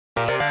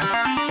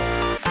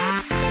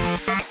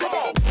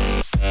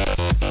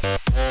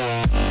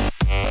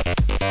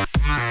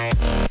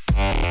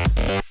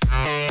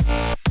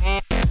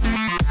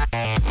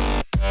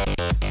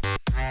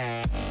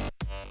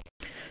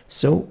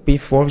So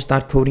before we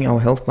start coding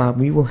our health bar,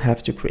 we will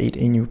have to create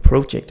a new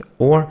project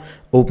or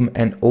open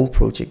an old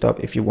project up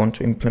if you want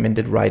to implement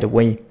it right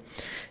away.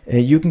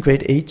 You can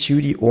create a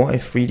 2D or a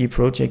 3D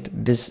project.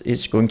 This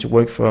is going to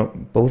work for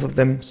both of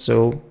them,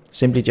 so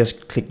simply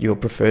just click your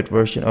preferred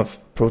version of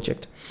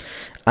project.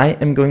 I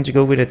am going to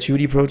go with a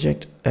 2D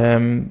project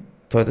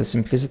for the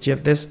simplicity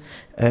of this,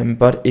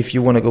 but if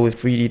you want to go with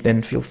 3D,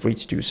 then feel free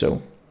to do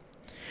so.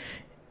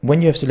 When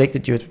you have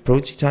selected your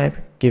project type,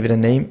 give it a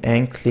name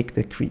and click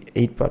the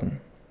Create button.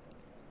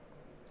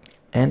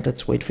 And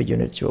let's wait for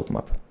Unity to open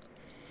up.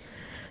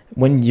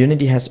 When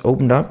Unity has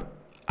opened up,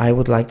 I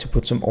would like to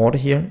put some order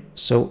here.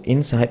 So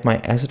inside my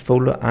asset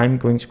folder, I'm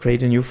going to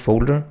create a new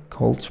folder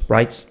called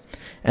sprites.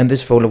 And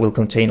this folder will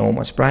contain all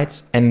my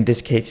sprites. And in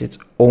this case, it's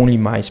only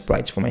my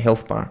sprites for my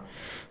health bar.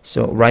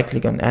 So right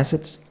click on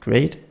assets,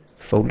 create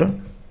folder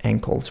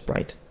and call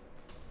sprites.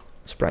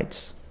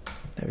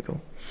 There we go.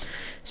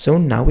 So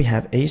now we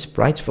have a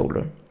sprites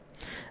folder.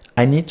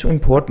 I need to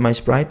import my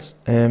sprites,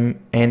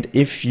 and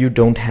if you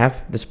don't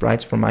have the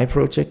sprites from my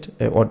project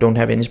or don't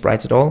have any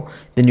sprites at all,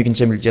 then you can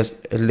simply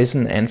just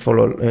listen and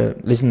follow,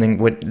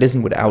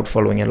 listen without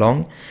following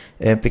along,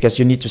 because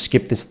you need to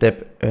skip this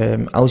step.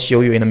 I'll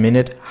show you in a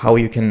minute how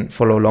you can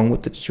follow along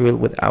with the tutorial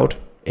without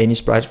any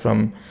sprites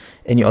from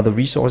any other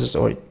resources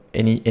or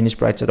any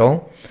sprites at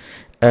all.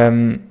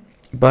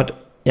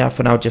 But yeah,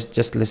 for now,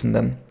 just listen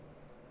then.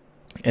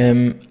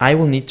 I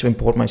will need to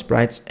import my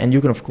sprites, and you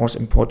can of course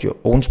import your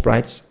own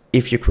sprites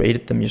if you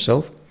created them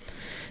yourself.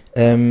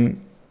 And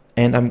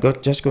I'm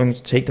just going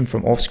to take them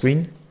from off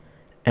screen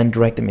and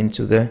drag them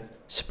into the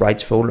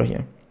sprites folder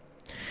here.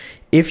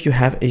 If you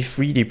have a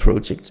 3D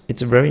project,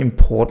 it's very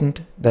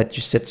important that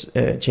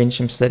you change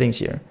some settings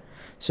here.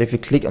 So if you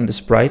click on the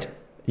sprite,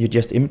 you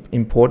just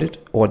import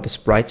it, or the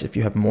sprites if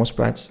you have more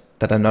sprites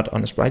that are not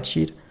on a sprite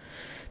sheet.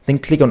 Then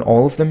click on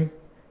all of them,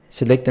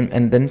 select them,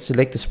 and then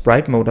select the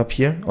sprite mode up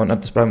here, or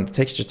not the sprite mode, the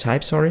texture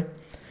type, sorry.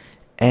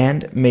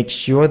 And make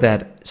sure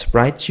that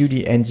Sprite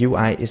 2D and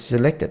UI is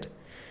selected.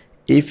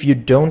 If you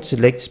don't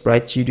select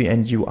Sprite 2D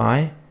and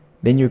UI,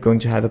 then you're going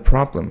to have a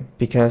problem,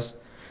 because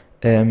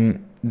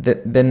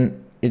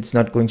then it's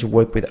not going to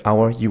work with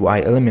our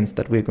UI elements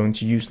that we're going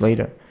to use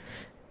later.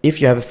 If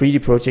you have a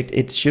 3D project,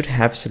 it should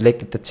have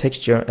selected the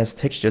texture as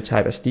texture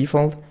type as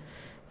default,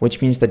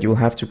 which means that you'll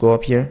have to go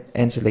up here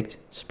and select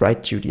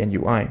Sprite 2D and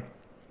UI.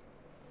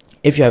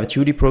 If you have a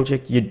 2D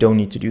project, you don't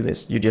need to do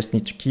this. You just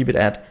need to keep it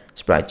at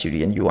Sprite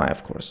 2D and UI,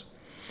 of course.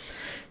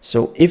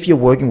 So if you're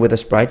working with a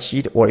sprite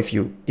sheet, or if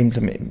you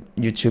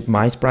took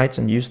my sprites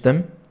and used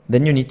them,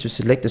 then you need to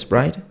select the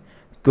sprite,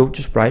 go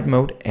to sprite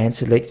mode and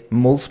select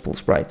multiple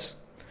sprites,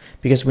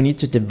 because we need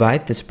to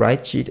divide the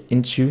sprite sheet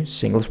into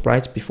single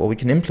sprites before we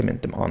can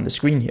implement them on the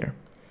screen here.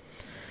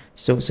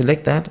 So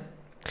select that,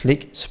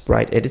 click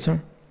sprite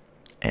editor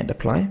and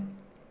apply.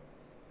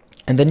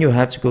 And then you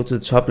have to go to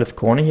the top left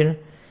corner here,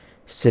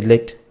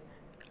 select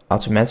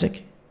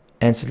automatic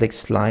and select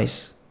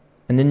slice,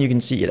 and then you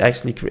can see it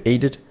actually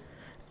created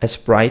a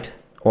sprite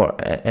or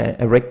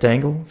a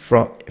rectangle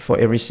for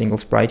every single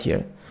sprite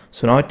here.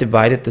 So now it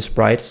divided the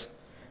sprites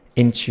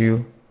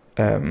into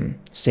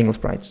single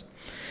sprites.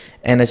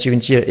 And as you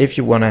can see here, if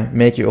you want to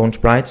make your own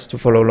sprites to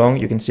follow along,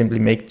 you can simply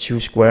make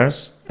 2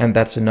 squares, and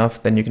that's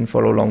enough. Then you can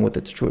follow along with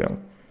the tutorial.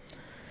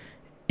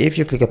 If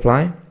you click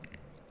apply,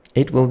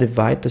 it will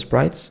divide the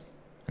sprites,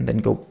 and then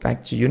go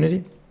back to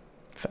Unity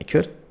if I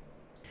could.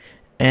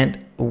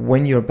 And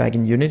when you're back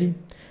in Unity,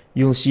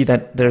 you'll see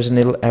that there's a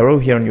little arrow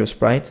here on your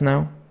sprites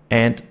now,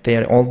 and they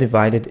are all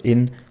divided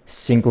in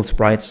single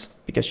sprites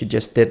because you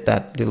just did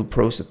that little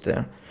process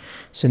there.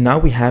 So now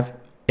we have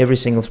every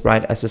single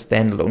sprite as a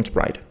standalone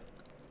sprite.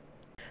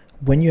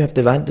 When you have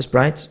divided the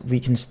sprites, we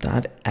can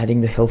start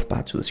adding the health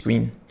bar to the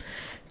screen.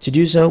 To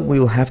do so, we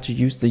will have to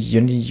use the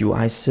Unity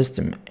UI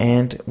system,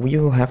 and we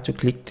will have to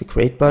click the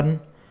Create button,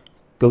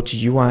 go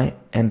to UI,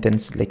 and then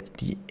select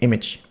the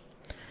image.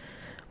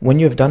 When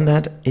you have done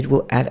that, it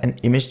will add an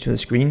image to the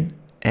screen,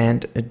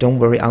 and don't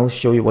worry, I'll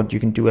show you what you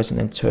can do as an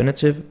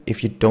alternative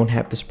if you don't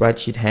have the sprite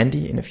sheet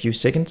handy in a few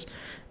seconds.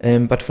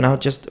 But for now,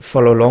 just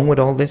follow along with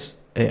all this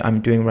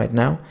I'm doing right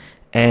now,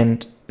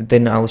 and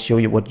then I'll show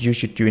you what you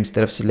should do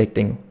instead of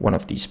selecting one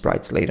of these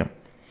sprites later.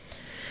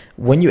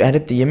 When you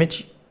added the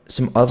image,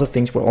 some other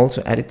things were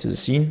also added to the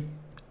scene.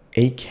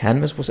 A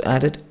canvas was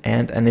added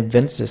and an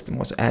event system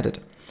was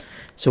added.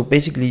 So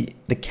basically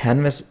the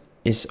canvas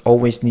is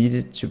always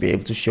needed to be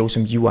able to show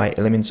some UI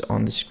elements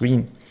on the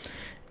screen.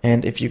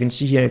 And if you can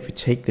see here, if you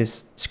take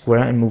this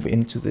square and move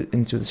into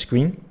the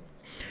screen,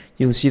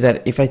 you'll see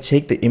that if I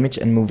take the image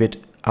and move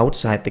it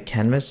outside the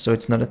canvas, so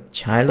it's not a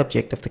child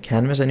object of the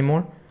canvas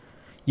anymore,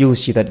 you'll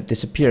see that it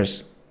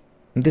disappears.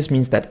 And this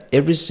means that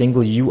every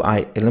single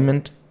UI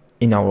element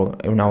in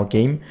our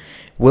game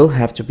will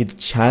have to be the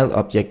child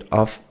object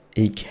of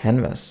a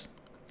canvas.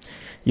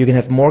 You can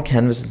have more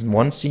canvases in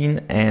one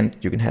scene, and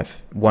you can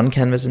have one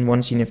canvas in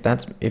one scene if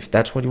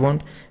that's what you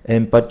want.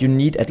 But you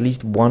need at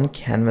least one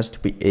canvas to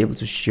be able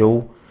to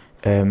show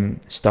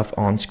stuff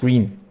on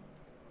screen.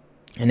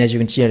 And as you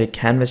can see, the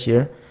canvas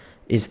here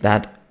is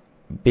that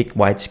big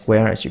white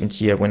square, as you can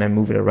see here. When I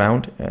move it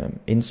around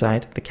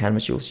inside the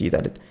canvas, you'll see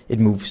that it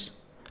moves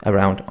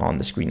around on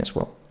the screen as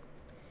well.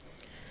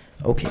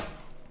 Okay,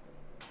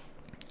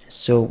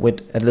 so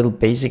with a little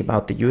basic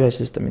about the UI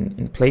system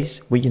in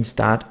place, we can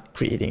start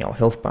creating our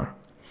health bar.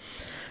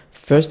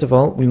 First of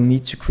all, we'll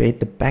need to create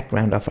the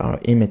background of our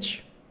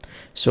image.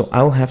 So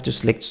I'll have to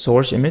select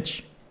source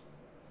image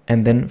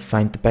and then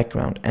find the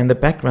background. And the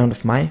background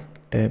of my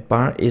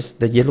bar is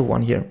the yellow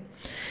one here.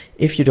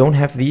 If you don't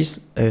have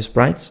these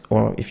sprites,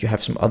 or if you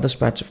have some other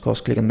sprites, of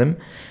course, click on them.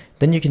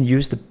 Then you can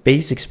use the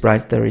basic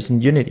sprites there is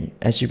in Unity.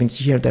 As you can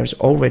see here, there's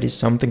already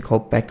something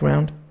called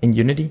background in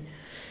Unity,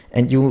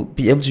 and you'll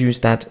be able to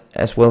use that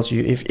as well. So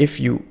if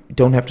you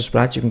don't have the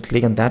sprites, you can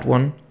click on that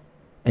one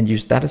and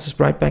use that as a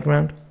sprite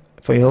background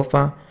for your health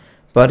bar.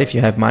 But if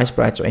you have my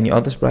sprites or any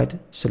other sprite,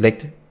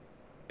 select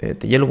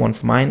the yellow one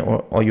for mine,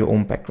 or your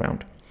own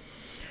background.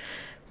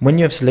 When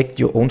you have selected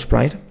your own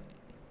sprite,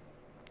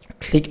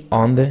 click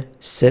on the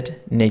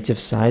Set Native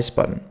Size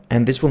button,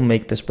 and this will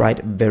make the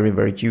sprite very,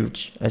 very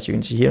huge. As you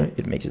can see here,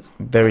 it makes it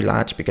very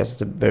large because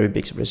it's a very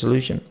big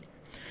resolution.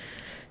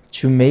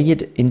 To make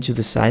it into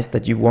the size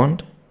that you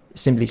want,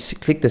 simply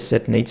click the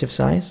Set Native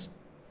Size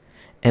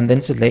and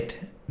then select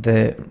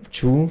the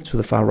tool to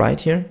the far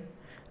right here.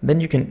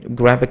 Then you can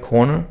grab a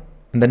corner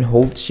and then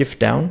hold Shift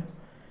down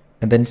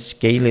and then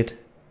scale it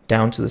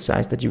down to the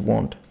size that you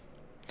want.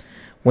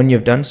 When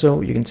you've done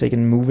so, you can take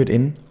and move it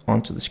in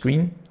onto the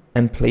screen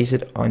and place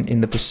it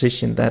in the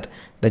position that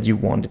you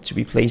want it to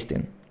be placed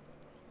in.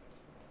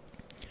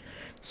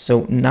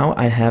 So now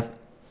I have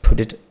put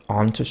it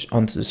onto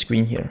the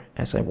screen here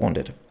as I want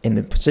it, in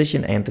the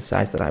position and the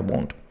size that I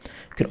want.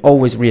 You can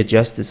always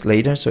readjust this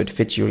later so it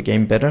fits your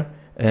game better,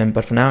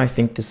 but for now I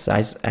think this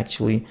size is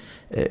actually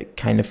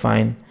kind of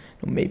fine.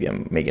 Maybe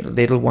I'll make it a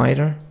little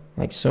wider,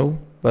 like so,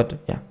 but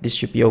yeah, this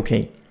should be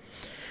okay.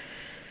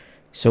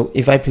 So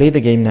if I play the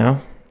game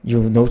now,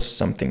 you'll notice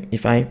something.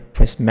 If I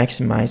press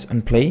maximize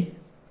and play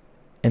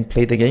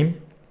the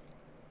game,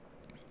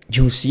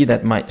 you'll see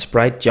that my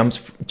sprite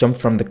jump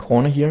from the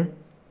corner here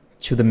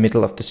to the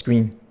middle of the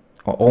screen,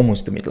 or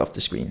almost the middle of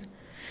the screen.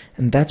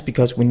 And that's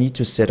because we need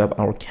to set up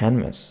our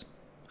canvas.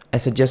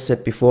 As I just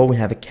said before, we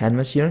have a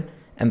canvas here,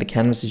 and the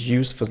canvas is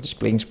used for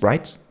displaying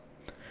sprites.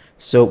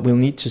 So we'll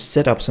need to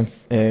set up some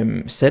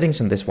settings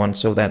on this one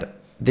so that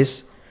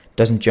this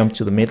doesn't jump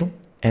to the middle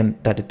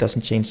and that it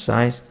doesn't change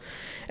size.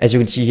 As you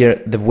can see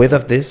here, the width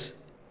of this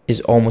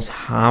is almost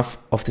half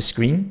of the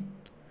screen,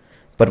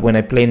 but when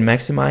I play in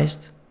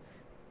maximized,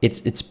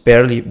 it's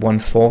barely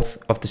 1/4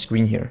 of the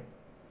screen here.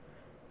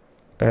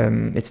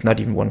 It's not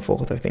even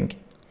 1/4, I think,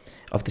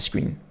 of the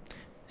screen.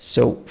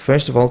 So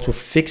first of all, to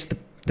fix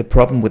the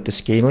problem with the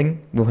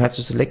scaling, we'll have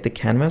to select the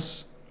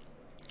canvas,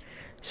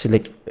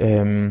 select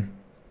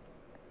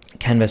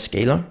canvas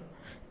scaler,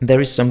 and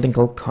there is something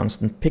called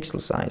constant pixel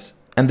size,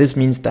 and this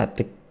means that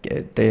the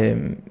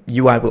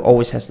UI will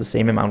always has the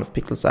same amount of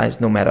pixel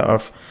size no matter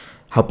of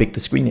how big the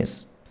screen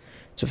is.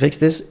 To fix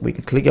this, we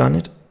can click on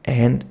it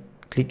and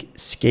click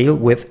scale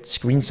with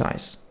screen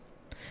size,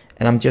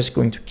 and I'm just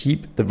going to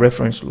keep the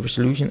reference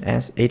resolution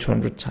as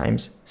 800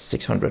 ×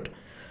 600.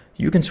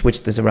 You can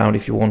switch this around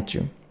if you want to.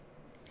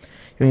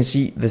 You can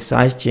see the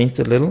size changed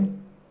a little,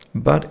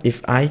 but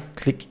if I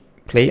click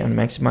play on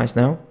maximize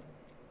now,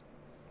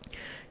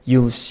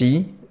 you'll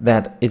see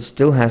that it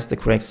still has the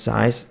correct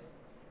size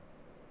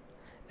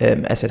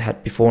as it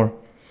had before.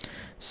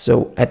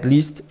 So at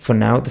least for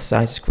now the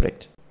size is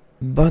correct.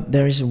 But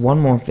there is one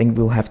more thing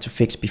we'll have to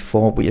fix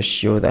before we are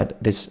sure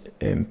that this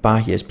bar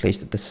here is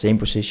placed at the same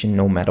position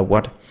no matter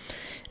what,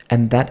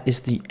 and that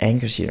is the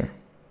anchors here.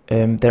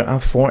 There are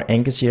 4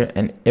 anchors here,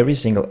 and every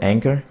single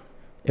anchor,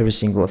 every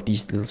single of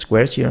these little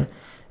squares here,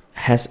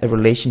 has a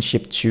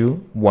relationship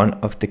to one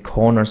of the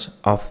corners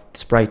of the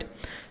sprite.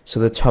 So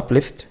the top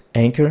left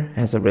anchor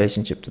has a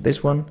relationship to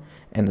this one,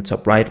 and the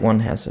top right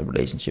one has a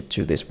relationship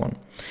to this one.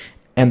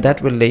 And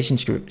that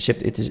relationship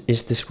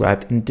is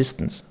described in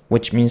distance,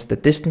 which means the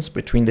distance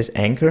between this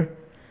anchor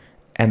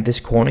and this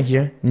corner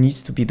here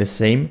needs to be the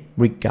same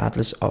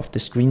regardless of the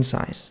screen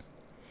size.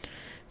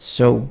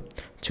 So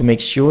to make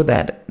sure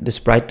that the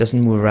sprite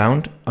doesn't move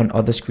around on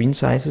other screen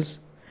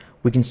sizes,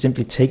 we can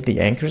simply take the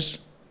anchors,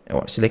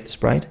 or select the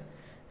sprite,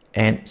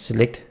 and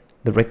select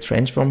the rect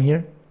transform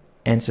here,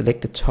 and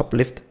select the top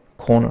left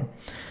corner.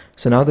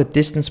 So now the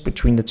distance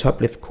between the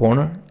top left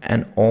corner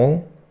and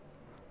all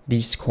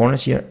these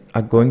corners here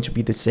are going to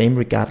be the same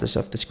regardless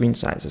of the screen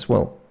size as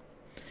well.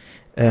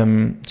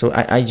 So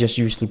I just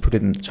usually put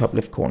it in the top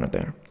left corner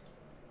there.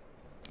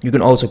 You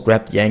can also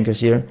grab the anchors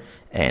here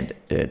and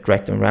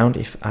drag them around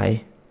if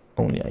I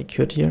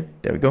could here.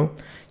 There we go.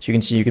 So you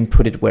can see you can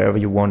put it wherever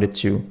you want it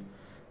to.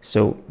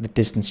 So the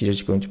distance here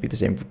is going to be the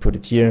same if we put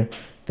it here,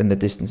 then the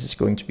distance is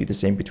going to be the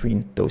same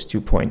between those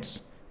 2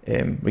 points,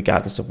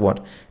 regardless of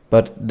what.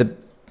 But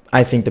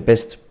I think the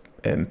best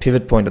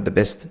pivot point, or the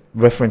best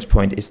reference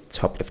point, is the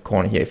top left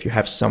corner here, if you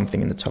have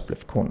something in the top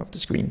left corner of the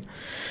screen.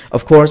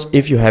 Of course,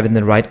 if you have it in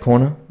the right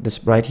corner,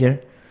 this right here,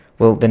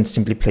 well, then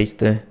simply place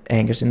the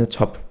anchors in the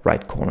top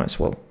right corner as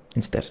well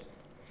instead.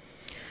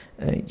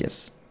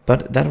 Yes,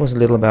 but that was a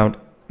little about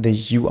the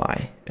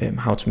UI,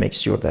 how to make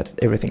sure that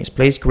everything is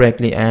placed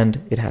correctly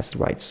and it has the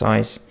right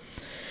size.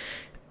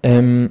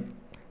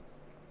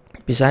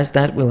 Besides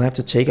that, we'll have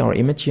to take our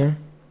image here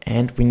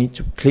and we need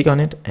to click on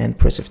it and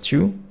press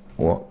F2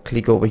 or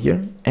click over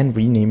here and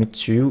rename it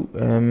to,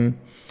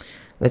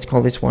 let's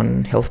call this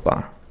one health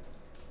bar.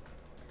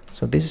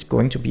 So this is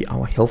going to be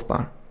our health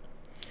bar.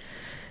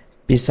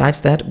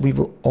 Besides that, we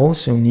will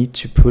also need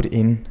to put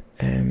in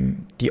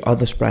the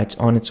other sprites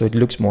on it so it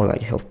looks more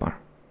like a health bar.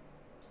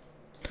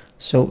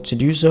 So to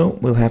do so,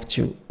 we'll have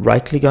to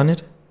right click on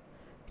it,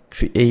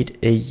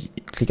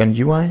 click on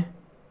UI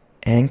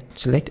and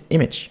select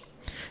image.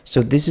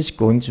 So this is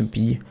going to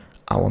be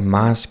our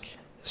mask.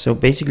 So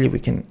basically we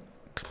can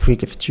click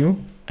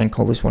F2 and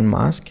call this one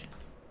mask.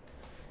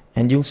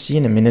 And you'll see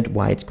in a minute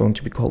why it's going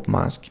to be called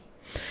mask.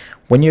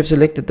 When you have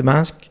selected the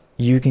mask,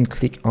 you can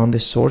click on the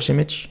source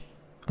image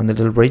on the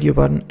little radio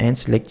button and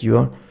select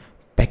your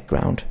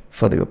background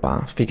for your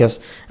bar. Because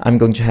I'm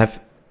going to have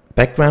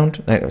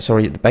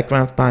the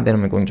background bar, then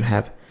I'm going to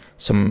have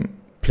some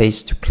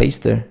place to place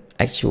the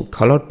actual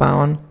colored bar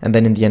on, and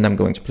then in the end I'm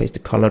going to place the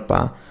colored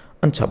bar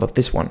on top of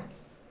this one.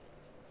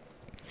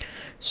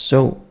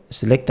 So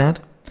select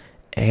that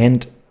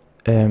and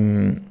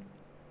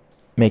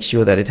make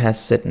sure that it has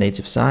set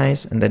native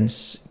size, and then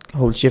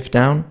hold shift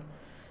down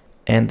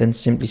and then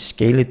simply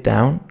scale it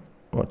down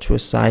or to a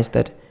size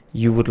that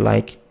you would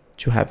like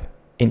to have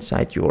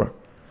inside your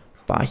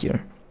bar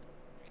here.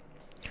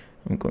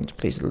 I'm going to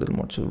place it a little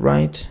more to the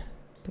right.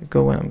 There we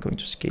go, and I'm going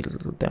to scale it a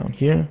little down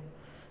here.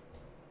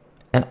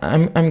 And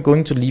I'm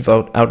going to leave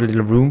out a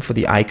little room for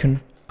the icon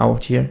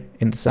out here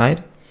in the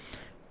side.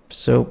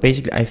 So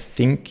basically I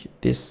think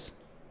this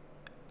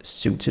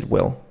suits it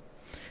well.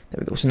 There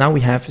we go. So now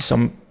we have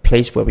some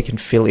place where we can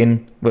fill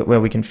in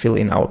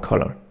our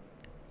color.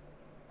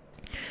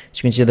 So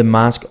you can see the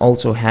mask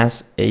also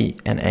has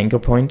an anchor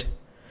point,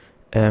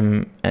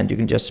 and you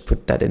can just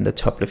put that in the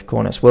top left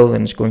corner as well,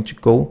 and it's going to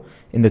go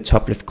in the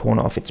top left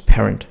corner of its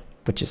parent,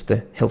 which is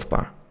the health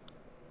bar.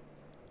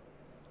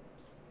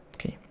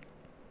 Okay.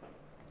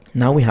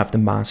 Now we have the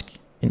mask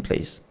in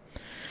place.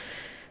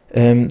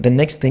 The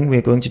next thing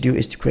we're going to do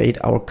is to create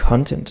our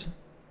content.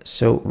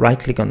 So right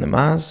click on the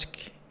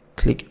mask,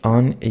 click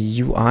on a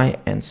UI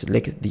and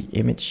select the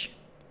image.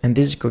 And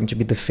this is going to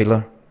be the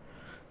filler.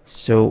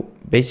 So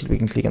basically we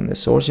can click on the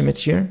source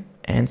image here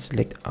and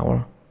select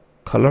our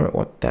color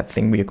or that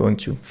thing we are going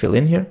to fill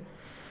in here.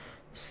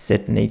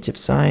 Set native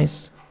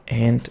size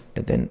and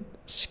then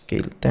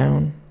scale it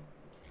down.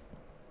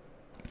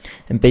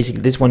 And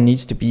basically this one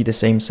needs to be the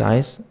same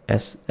size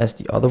as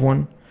the other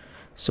one.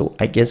 So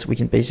I guess we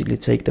can basically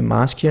take the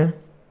mask here,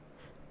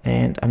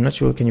 and I'm not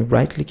sure, can you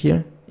right click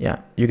here?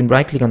 Yeah, you can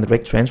right click on the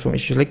rect transform.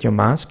 If you select your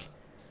mask,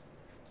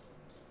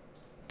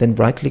 then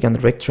right click on the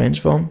rect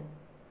transform,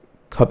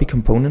 copy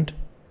component,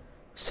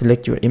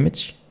 select your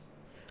image,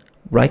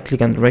 right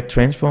click on the rect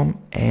transform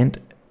and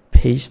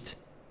paste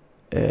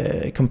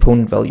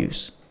component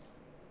values.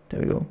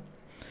 There we go.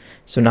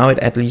 So now it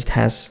at least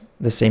has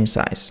the same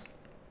size.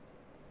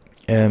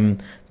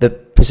 The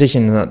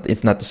position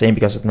is not the same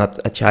because it's not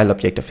a child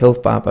object of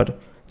health bar, but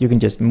you can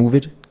just move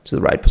it to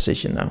the right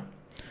position now.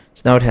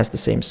 So now it has the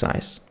same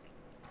size.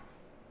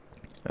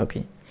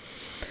 Okay.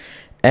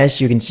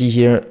 As you can see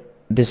here,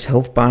 this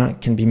health bar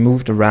can be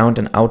moved around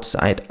and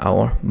outside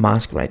our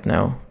mask right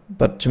now.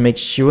 But to make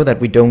sure that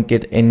we don't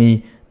get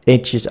any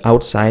edges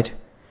outside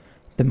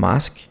the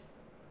mask,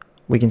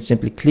 we can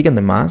simply click on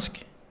the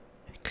mask,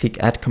 click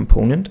add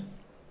component,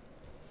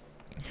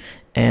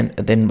 and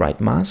then write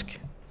mask.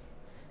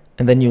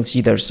 And then you'll see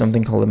there's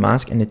something called a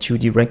mask and a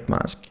 2D rect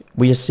mask.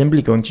 We are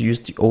simply going to use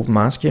the old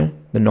mask here,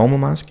 the normal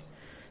mask.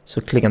 So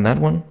click on that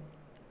one.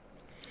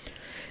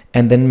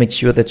 And then make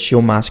sure that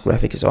show mask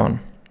graphic is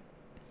on.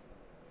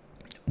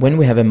 When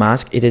we have a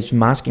mask, it is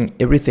masking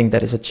everything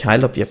that is a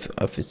child object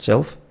of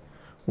itself.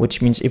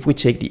 Which means if we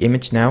take the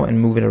image now and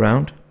move it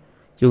around,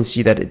 you'll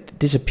see that it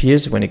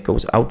disappears when it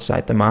goes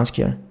outside the mask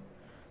here.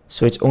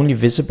 So it's only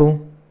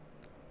visible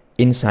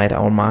inside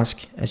our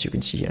mask, as you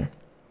can see here.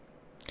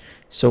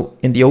 So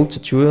in the old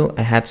tutorial,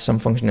 I had some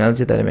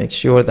functionality that I make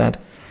sure that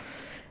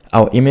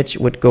our image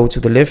would go to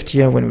the left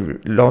here when we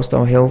lost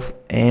our health,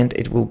 and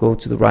it will go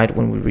to the right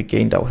when we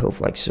regained our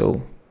health, like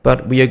so.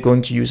 But we are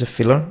going to use a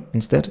filler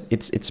instead.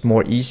 It's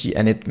more easy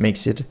and it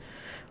makes it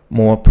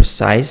more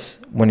precise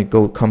when it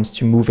comes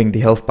to moving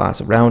the health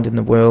bars around in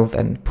the world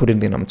and putting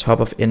them on top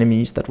of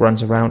enemies that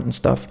runs around and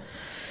stuff.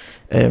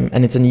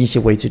 And it's an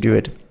easier way to do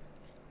it.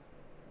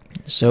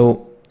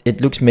 So it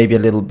looks maybe a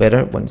little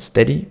better when it's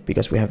steady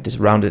because we have this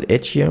rounded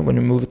edge here when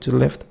we move it to the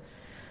left.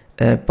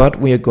 But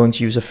we are going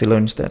to use a filler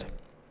instead.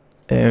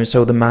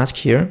 So the mask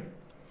here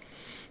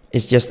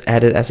is just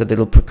added as a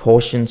little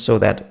precaution so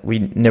that we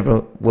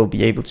never will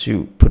be able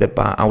to put a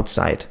bar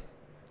outside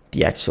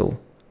the actual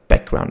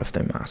background of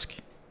the mask.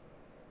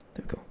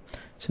 There we go.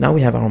 So now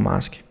we have our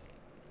mask.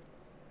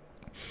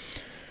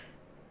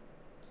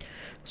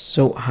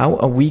 So how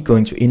are we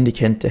going to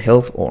indicate the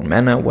health or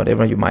mana,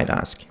 whatever you might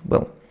ask?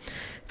 Well,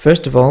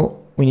 first of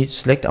all, we need to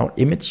select our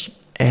image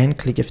and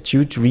click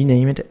F2 to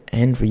rename it,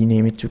 and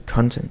rename it to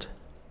content.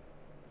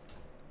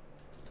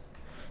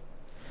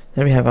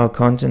 There we have our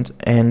content,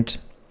 and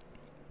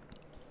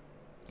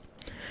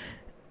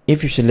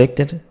if you select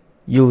it,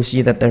 you'll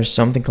see that there's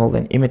something called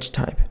an image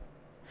type.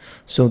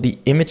 So the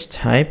image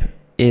type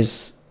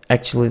is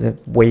actually the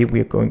way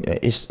we're going,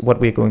 is what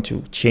we're going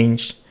to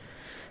change.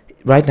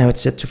 Right now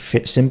it's set to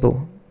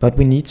simple, but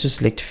we need to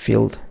select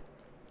filled.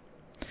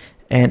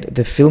 And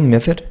the fill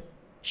method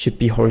should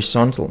be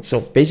horizontal. So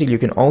basically you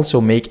can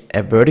also make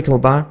a vertical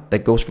bar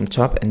that goes from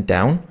top and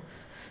down,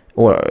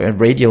 or a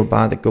radial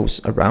bar that goes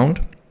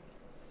around.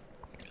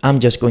 I'm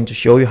just going to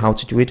show you how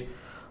to do it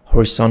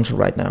horizontal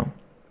right now.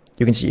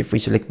 You can see if we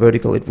select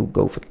vertical, it will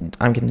go for,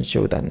 I'm going to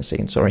show that in a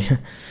second, sorry.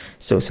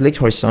 So select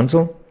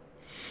horizontal,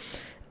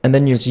 and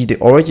then you'll see the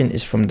origin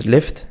is from the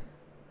left.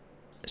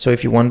 So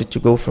if you want it to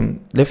go from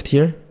left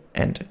here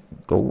and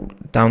go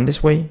down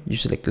this way, you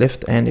select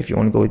left, and if you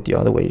want to go the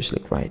other way, you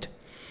select right.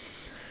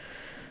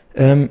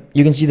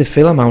 You can see the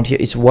fill amount here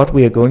is what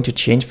we are going to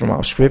change from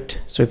our script.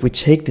 So if we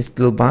take this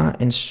little bar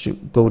and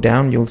go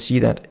down, you'll see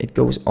that it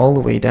goes all the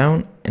way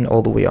down and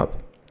all the way up.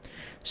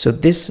 So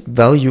this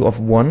value of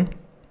 1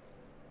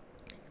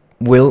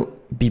 will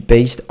be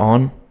based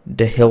on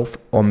the health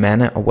or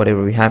mana or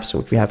whatever we have. So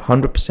if we have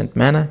 100%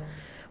 mana,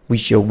 we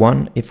show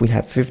 1. If we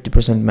have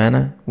 50%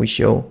 mana, we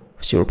show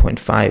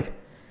 0.5,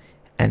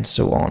 and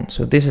so on.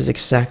 So this is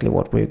exactly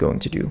what we're going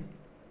to do.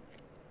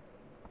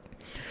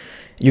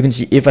 You can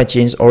see if I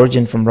change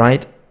origin from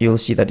right, you'll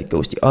see that it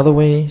goes the other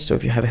way. So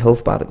if you have a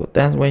health bar that goes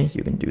that way,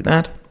 you can do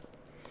that.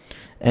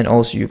 And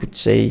also you could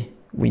say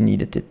we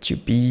needed it to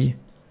be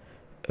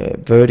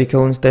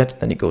vertical instead,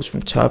 then it goes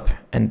from top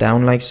and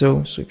down like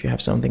so. So if you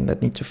have something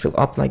that needs to fill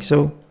up like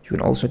so, you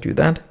can also do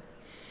that.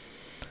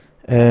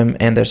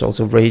 And there's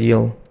also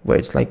radial, where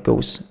it's like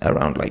goes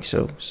around like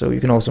so. So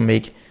you can also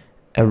make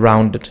a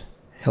rounded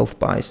health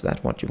bar, is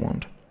that what you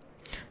want.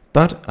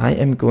 But I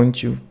am going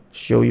to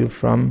show you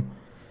from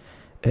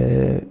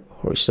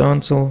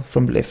horizontal,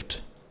 from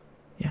left.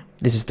 Yeah,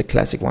 this is the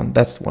classic one.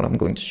 That's what I'm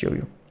going to show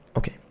you.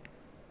 Okay.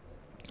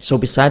 So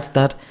besides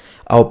that,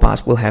 our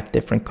bars will have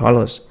different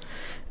colors.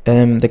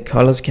 The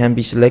colors can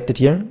be selected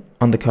here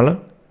on the color.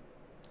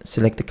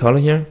 Select the color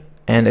here,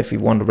 and if we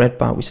want a red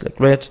bar, we select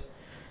red.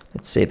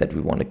 Let's say that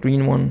we want a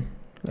green one,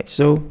 like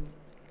so.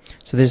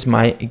 So this is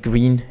my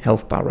green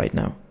health bar right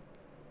now.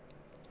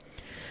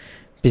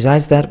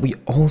 Besides that, we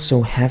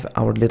also have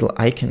our little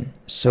icon.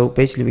 So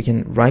basically we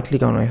can right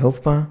click on our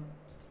health bar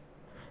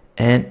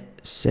and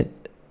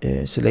select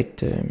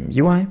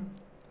UI,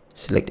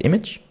 select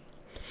image,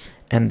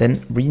 and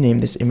then rename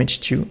this image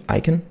to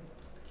icon,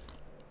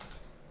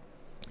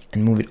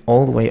 and move it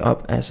all the way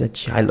up as a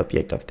child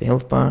object of the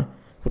health bar.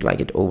 Would like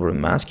it over a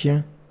mask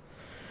here.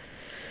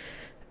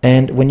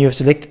 And when you have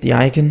selected the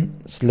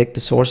icon, select the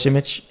source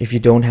image. If you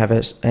don't have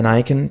an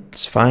icon,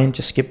 it's fine,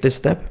 just skip this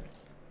step.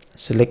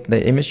 Select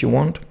the image you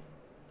want,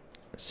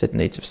 set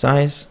native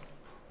size,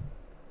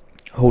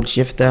 hold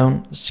shift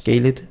down,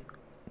 scale it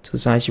to the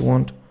size you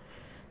want,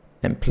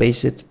 and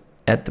place it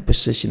at the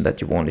position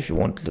that you want. If you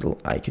want a little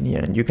icon here,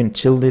 and you can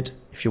tilt it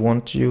if you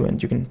want to,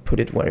 and you can put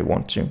it where you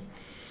want to.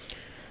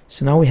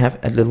 So now we have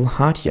a little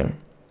heart here,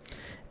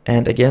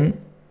 and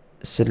again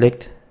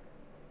select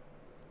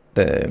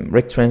the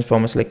rect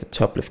transformer, select the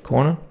top left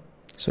corner,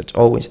 so it's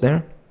always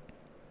there.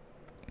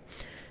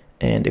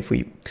 And if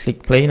we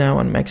click play now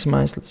and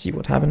maximize, let's see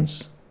what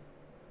happens.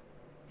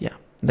 Yeah,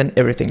 then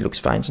everything looks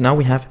fine. So now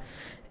we have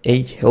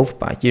a health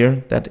bar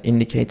here that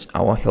indicates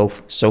our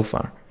health so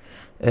far.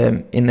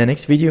 In the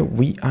next video,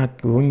 we are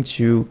going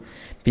to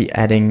be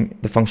adding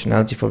the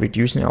functionality for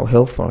reducing our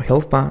health for our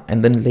health bar,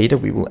 and then later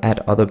we will add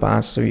other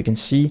bars, so you can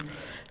see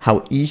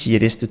how easy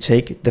it is to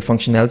take the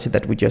functionality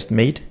that we just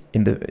made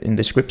in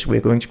the scripts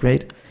we're going to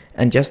create,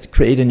 and just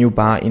create a new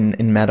bar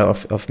in matter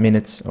of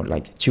minutes, or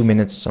like 2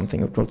 minutes or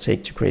something it will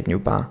take to create a new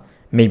bar,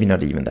 maybe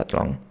not even that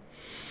long.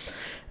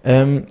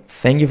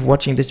 Thank you for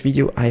watching this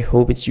video. I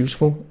hope it's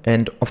useful,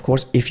 and of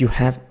course if you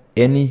have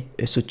any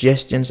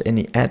suggestions,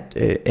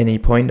 any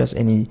pointers,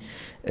 any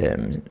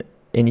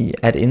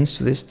add-ins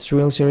to this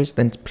tutorial series,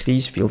 then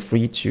please feel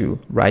free to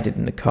write it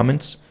in the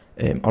comments,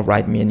 or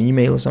write me an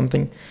email or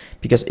something,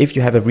 because if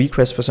you have a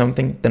request for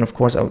something, then of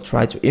course I'll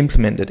try to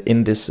implement it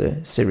in this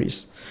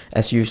series,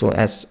 as usual,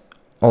 as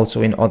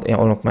also in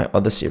all of my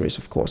other series,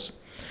 of course.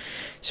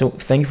 So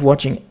thank you for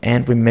watching,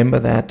 and remember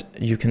that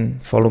you can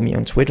follow me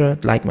on Twitter,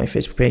 like my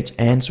Facebook page,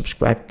 and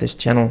subscribe to this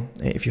channel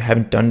if you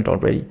haven't done it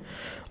already.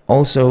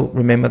 Also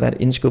remember that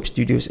InScope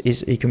Studios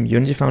is a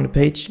community founded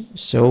page,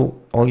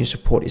 so all your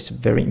support is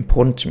very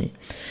important to me.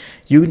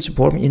 You can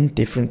support me in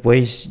different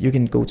ways. You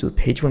can go to the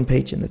Patreon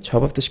page in the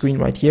top of the screen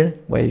right here,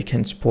 where you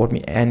can support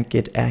me and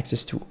get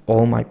access to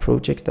all my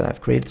projects that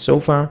I've created so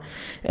far.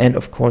 And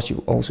of course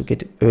you also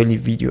get early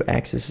video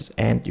accesses,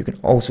 and you can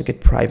also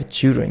get private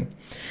tutoring.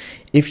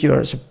 If you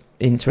are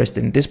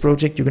interested in this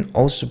project, you can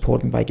also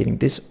support me by getting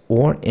this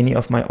or any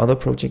of my other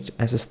projects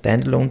as a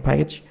standalone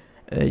package.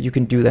 you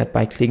can do that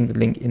by clicking the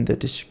link in the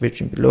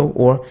description below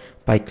or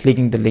by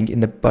clicking the link in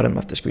the bottom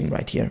of the screen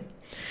right here.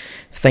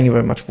 Thank you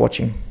very much for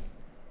watching.